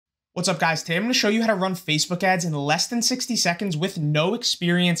What's up, guys? Today I'm going to show you how to run Facebook ads in less than 60 seconds with no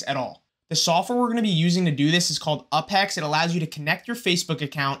experience at all. The software we're going to be using to do this is called Uphex. It allows you to connect your Facebook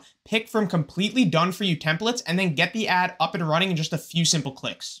account, pick from completely done for you templates, and then get the ad up and running in just a few simple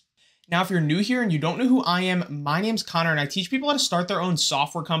clicks. Now, if you're new here and you don't know who I am, my name's Connor, and I teach people how to start their own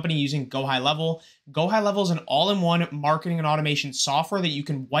software company using GoHighlevel. GoHighlevel is an all-in-one marketing and automation software that you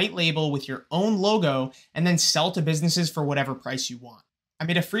can white label with your own logo and then sell to businesses for whatever price you want. I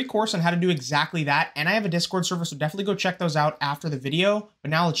made a free course on how to do exactly that, and I have a Discord server, so definitely go check those out after the video.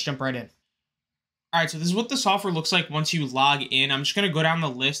 But now let's jump right in. All right, so this is what the software looks like once you log in. I'm just going to go down the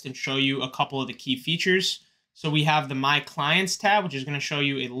list and show you a couple of the key features. So we have the My Clients tab, which is going to show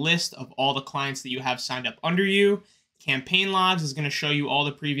you a list of all the clients that you have signed up under you. Campaign Logs is going to show you all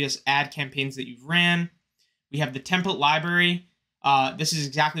the previous ad campaigns that you've ran. We have the Template Library. This is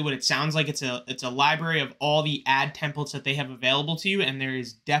exactly what it sounds like. It's a library of all the ad templates that they have available to you, and there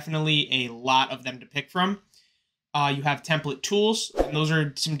is definitely a lot of them to pick from. You have template tools, and those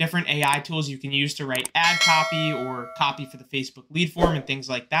are some different AI tools you can use to write ad copy or copy for the Facebook lead form and things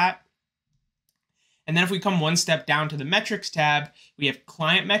like that. And then if we come one step down to the metrics tab, we have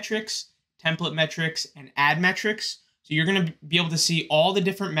client metrics, template metrics, and ad metrics. So you're going to be able to see all the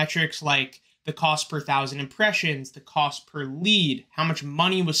different metrics like the cost per 1,000 impressions, the cost per lead, how much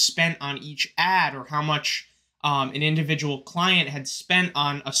money was spent on each ad, or how much an individual client had spent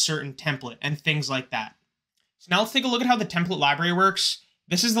on a certain template, and things like that. So now let's take a look at how the template library works.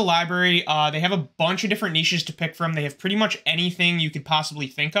 This is the library. They have a bunch of different niches to pick from. They have pretty much anything you could possibly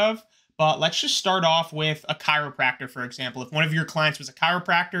think of. But let's just start off with a chiropractor, for example. If one of your clients was a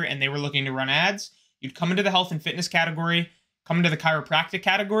chiropractor and they were looking to run ads, you'd come into the health and fitness category, come into the chiropractic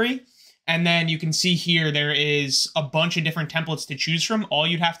category, and then you can see here there is a bunch of different templates to choose from. All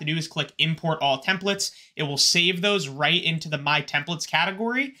you'd have to do is click Import All Templates. It will save those right into the My Templates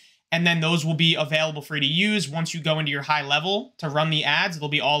category, and then those will be available for you to use. Once you go into your high level to run the ads, they'll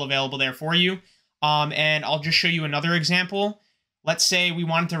be all available there for you. And I'll just show you another example. Let's say we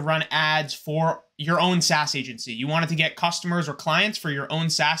wanted to run ads for your own SaaS agency. You wanted to get customers or clients for your own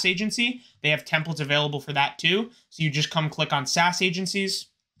SaaS agency. They have templates available for that too. So you just come click on SaaS agencies.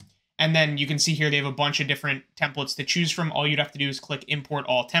 And then you can see here they have a bunch of different templates to choose from. All you'd have to do is click Import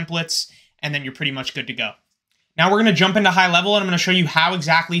All Templates, and then you're pretty much good to go. Now we're going to jump into high level, and I'm going to show you how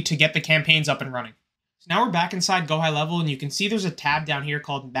exactly to get the campaigns up and running. So now we're back inside GoHighlevel, and you can see there's a tab down here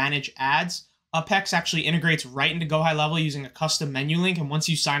called Manage Ads. Uphex actually integrates right into GoHighlevel using a custom menu link, and once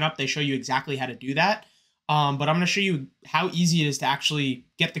you sign up, they show you exactly how to do that. But I'm going to show you how easy it is to actually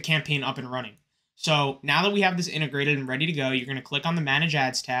get the campaign up and running. So now that we have this integrated and ready to go, you're going to click on the Manage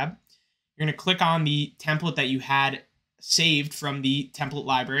Ads tab. You're going to click on the template that you had saved from the template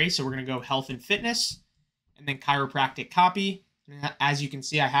library. So we're going to go Health and Fitness, and then Chiropractic Copy. As you can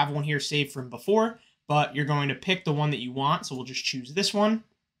see, I have one here saved from before, but you're going to pick the one that you want. So we'll just choose this one.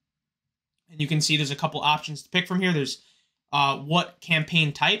 And you can see there's a couple options to pick from here. There's what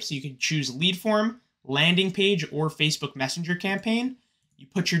campaign type. So you can choose lead form, landing page, or Facebook Messenger campaign. You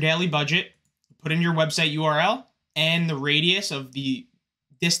put your daily budget, put in your website URL, and the radius of the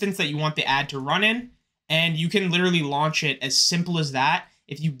distance that you want the ad to run in, and you can literally launch it as simple as that.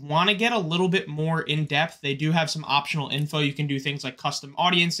 If you want to get a little bit more in depth, they do have some optional info. You can do things like custom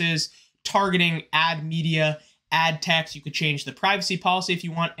audiences, targeting, ad media, ad text. You could change the privacy policy if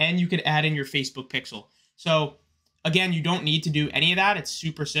you want, and you could add in your Facebook pixel. So again, you don't need to do any of that. It's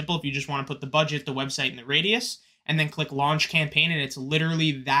super simple if you just want to put the budget, the website, and the radius, and then click Launch Campaign, and it's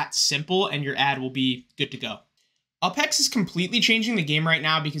literally that simple, and your ad will be good to go. Uphex is completely changing the game right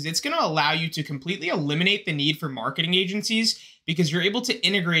now because it's going to allow you to completely eliminate the need for marketing agencies, because you're able to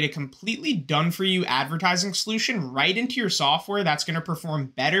integrate a completely done-for-you advertising solution right into your software that's going to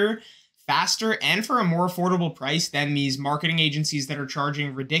perform better, faster, and for a more affordable price than these marketing agencies that are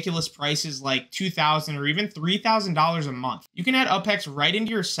charging ridiculous prices like $2,000 or even $3,000 a month. You can add Uphex right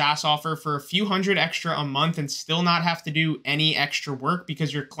into your SaaS offer for a few hundred extra a month and still not have to do any extra work,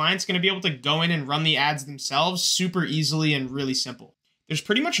 because your client's going to be able to go in and run the ads themselves super easily and really simple. There's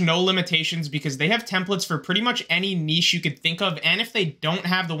pretty much no limitations because they have templates for pretty much any niche you could think of, and if they don't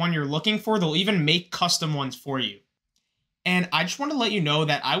have the one you're looking for, they'll even make custom ones for you. And I just want to let you know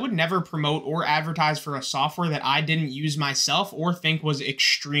that I would never promote or advertise for a software that I didn't use myself or think was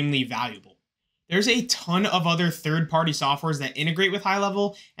extremely valuable. There's a ton of other third-party softwares that integrate with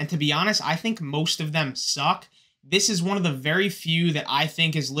GoHighlevel, and to be honest, I think most of them suck. This is one of the very few that I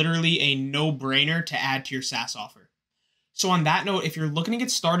think is literally a no-brainer to add to your SaaS offer. So on that note, if you're looking to get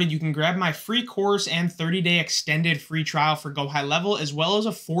started, you can grab my free course and 30-day extended free trial for GoHighlevel, as well as a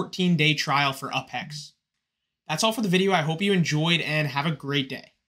 14-day trial for Uphex. That's all for the video. I hope you enjoyed and have a great day.